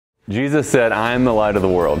Jesus said, "I am the light of the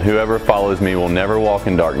world. Whoever follows me will never walk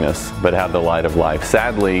in darkness, but have the light of life."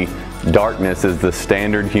 Sadly, darkness is the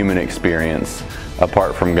standard human experience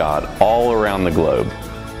apart from God all around the globe,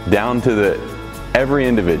 down to every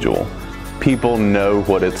individual. People know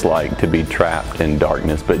what it's like to be trapped in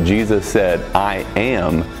darkness, but Jesus said, "I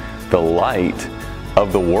am the light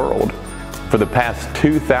of the world." For the past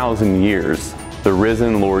 2,000 years, the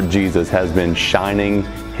risen Lord Jesus has been shining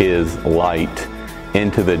His light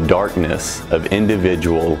into the darkness of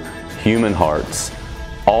individual human hearts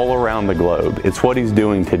all around the globe. It's what He's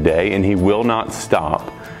doing today, and He will not stop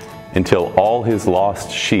until all His lost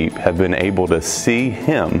sheep have been able to see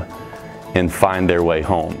Him and find their way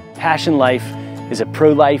home. Passion Life is a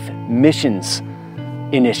pro-life missions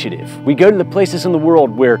initiative. We go to the places in the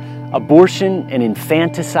world where abortion and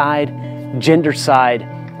infanticide, gendercide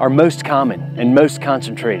are most common and most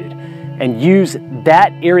concentrated, and use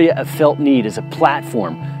that area of felt need as a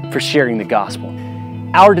platform for sharing the gospel.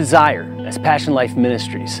 Our desire as Passion Life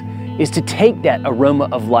Ministries is to take that aroma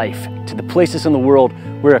of life to the places in the world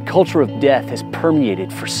where a culture of death has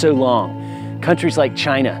permeated for so long. Countries like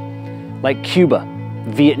China, like Cuba,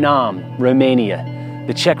 Vietnam, Romania,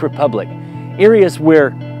 the Czech Republic, areas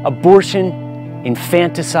where abortion,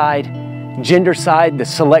 infanticide, gendercide, the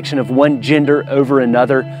selection of one gender over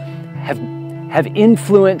another, have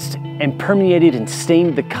influenced and permeated and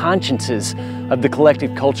stained the consciences of the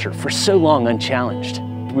collective culture for so long unchallenged.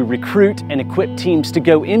 We recruit and equip teams to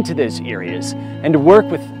go into those areas and to work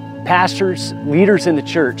with pastors, leaders in the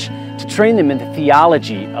church to train them in the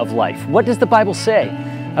theology of life. What does the Bible say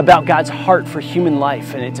about God's heart for human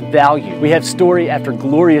life and its value? We have story after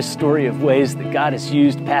glorious story of ways that God has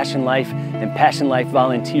used Passion Life and Passion Life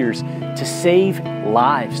volunteers to save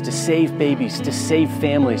lives, to save babies, to save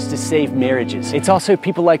families, to save marriages. It's also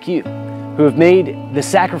people like you who have made the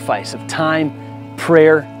sacrifice of time,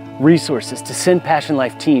 prayer, resources to send Passion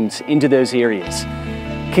Life teams into those areas.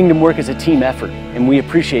 Kingdom work is a team effort, and we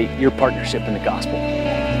appreciate your partnership in the gospel.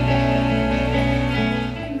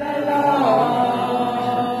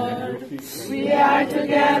 We are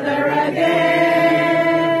together again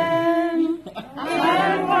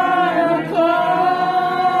on one accord.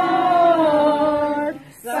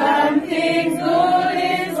 Something good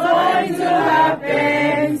is going to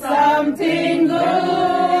happen. Something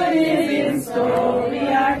good is in store. We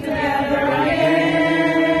are together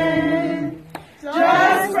again,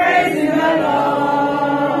 just praising the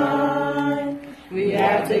Lord. We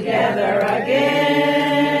are together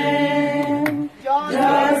again,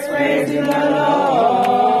 just praising the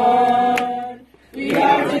Lord. We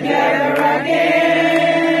are together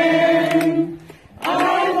again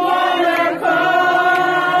on one accord.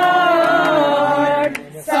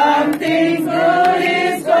 Something good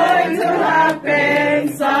is going to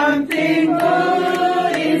happen. Something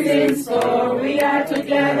good is in store. We are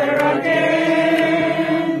together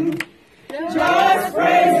again, just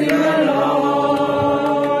praising the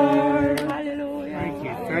Lord. Hallelujah. Thank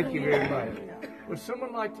you. Thank you very much. Would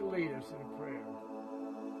someone like to lead us in a prayer?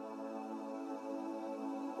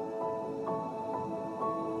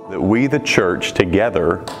 That we, the church,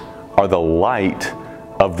 together are the light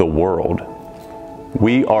of the world.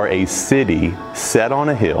 We are a city set on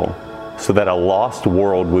a hill so that a lost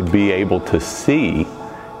world would be able to see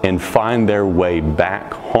and find their way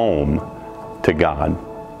back home to God.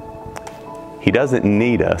 He doesn't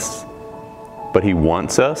need us, but He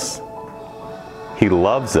wants us, He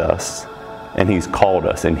loves us, and He's called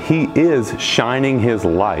us. And He is shining His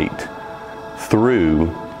light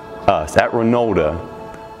through us. At Renolda,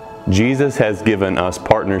 Jesus has given us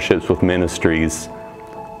partnerships with ministries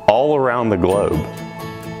all around the globe.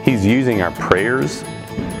 He's using our prayers,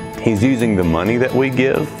 He's using the money that we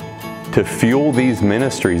give to fuel these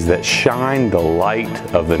ministries that shine the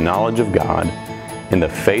light of the knowledge of God in the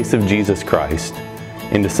face of Jesus Christ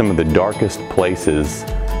into some of the darkest places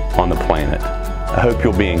on the planet. I hope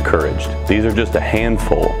you'll be encouraged. These are just a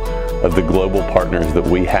handful of the global partners that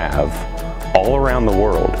we have all around the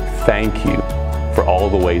world. Thank you for all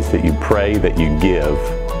the ways that you pray, that you give,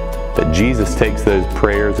 that Jesus takes those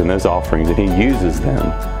prayers and those offerings and He uses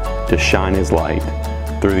them to shine His light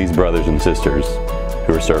through these brothers and sisters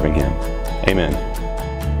who are serving Him. Amen.